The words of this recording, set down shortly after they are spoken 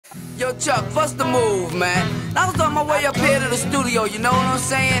Yo, Chuck, what's the move, man? I was on my way up here to the studio, you know what I'm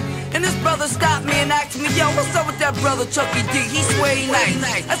saying? And this brother stopped me and asked me, yo, what's up with that brother Chucky D? He swear he nice.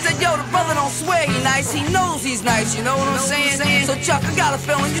 I said, yo, the brother don't swear he nice, he knows he's nice, you know what I'm saying? So Chuck, I got a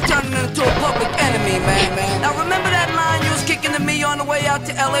feeling you turning into a public enemy, man. Now remember that line you was kicking to me on the way out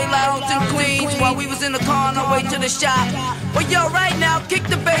to LA Lounge in Queens while we was in the car on our way to the shop? Well, yo, right now, kick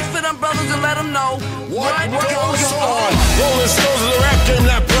the bass for them brothers and let them know what goes on. Rolling stones of the rap game,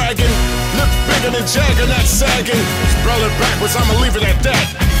 not bragging. Look bigger than Jagger, not sagging. Spell it backwards, I'ma leave it at that.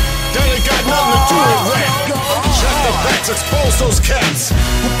 That ain't got nothing to do with rap. Check the facts, expose those cats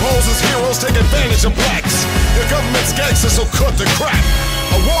who pose as heroes, take advantage of blacks. The government's gangsters, so cut the crap.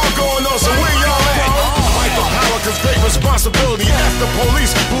 A war going on, so where y'all at? Fight for power, cause great responsibility. F the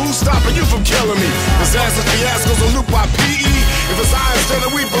police, who's stopping you from killing me? Disasters, fiascos, a loop by PE. If it's I instead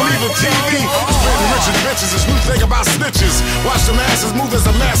of we believe in TV. Spreading rich and bitches is new thing about snitches. Watch the masses move as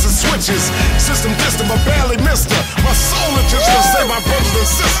the masses switches. System distant, but barely missed her. My soul intention to save my brothers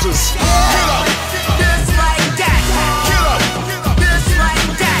and sisters. Get up! Just like that. Get up! Just like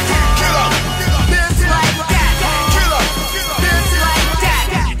that. Get up! Just like that. Get up! Just like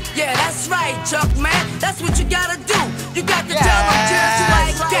that. Yeah, that's right, Chuck, man. That's what you gotta do. You got to tell them just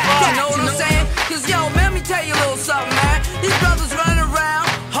like that. You know what I'm saying? Cause yo, man, let me tell you a little something, man. These brothers running around,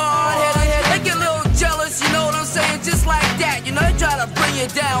 hard-headed, they get a little jealous, you know what I'm saying? Just like that, you know, they try to bring you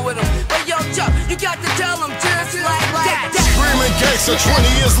down with them. But yo, Chuck, you got to tell them just like that. Screaming gangster 20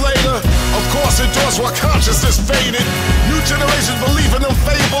 years later. Of course endorsed while consciousness faded. New generations believe in them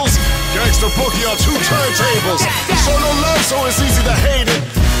fables. Gangster boogie on 2 turntables. Show no love, so it's easy to hate it.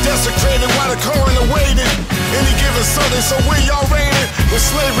 Desecrated while the coroner waited. Any given Sunday, so where y'all raided? With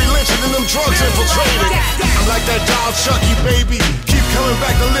slavery lynching and them drugs infiltrated. I'm like that doll Chucky, baby. Keep coming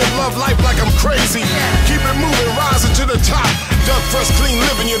back to live love life like I'm crazy. Keep it moving, rising to the top. Duck fresh, clean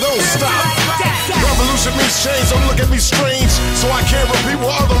living, you don't stop. Revolution means change, don't look at me strange. So I can't repeat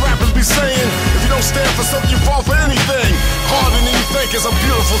what other rappers be saying. If you don't stand for something, you fall for anything. Harder than you think is a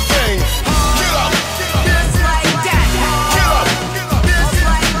beautiful thing. Get up! Just like that. Get up! Just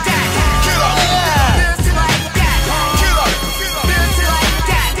like that. Get up! Just like that. Get up! Just like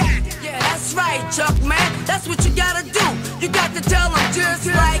that. Yeah, that's right, Chuck, man. That's what you gotta do. You got to tell them just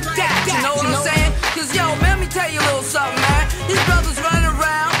like that. You know what I'm saying? Cause yo, man, let me tell you a little something, man. These brothers running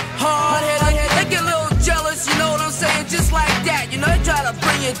around, hard-headed, they get a little jealous, you know what I'm saying? Just like that. You know, they try to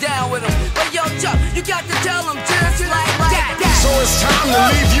bring you down with them. But yo, Chuck, you got to tell them just like that. So it's time to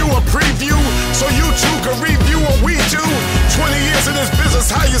leave you a preview, so you too can review what we do. 20 years in this business,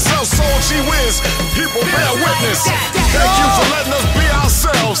 how you sell soul, gee whiz. People bear witness. Thank you for letting us be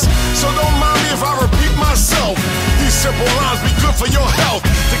ourselves. So don't mind me if I repeat myself. These simple lines be good for your health,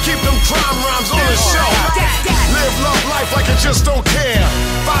 to keep them crime rhymes on the shelf. Live love life like you just don't care.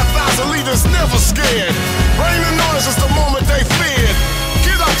 5,000 leaders never scared. Rain and noise is the moment they feared.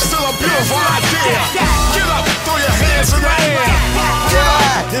 Get up, still a beautiful idea. Get up, throw your hands in the air. Get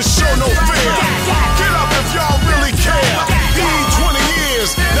up and show no fear. Get up if y'all really care. Be 20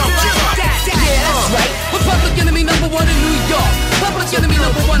 years, now get up. Yeah, that's right. We're public enemy #1 in New York. Public enemy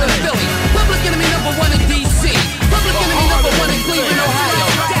 #1 in Philly. Public enemy #1 in DC. Public enemy #1 in Cleveland, Ohio.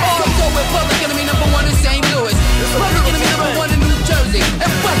 Also, we're public enemy #1 in St. Louis. Public enemy #1 in New Jersey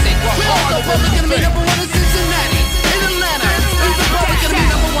and Buzzing. Also, public enemy #1 in Cincinnati, in Atlanta. We're public enemy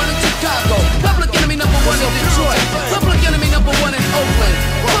 #1 in Chicago. Public enemy #1 in Detroit. Public enemy #1 in Oakland.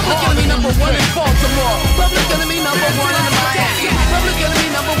 Public enemy #1 in Baltimore. Public enemy #1 in Miami. Public enemy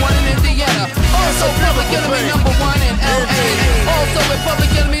 #1 in Indiana. Also, public enemy #1 in LA. Also, we're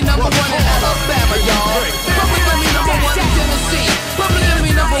public enemy #1 in Alabama, y'all. Public enemy #1 in Tennessee. Public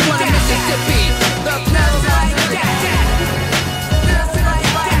enemy #1 in Mississippi. That's like that. Just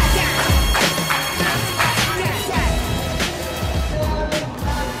like that.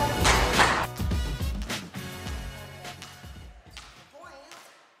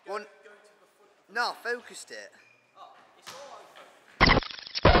 No, focused it.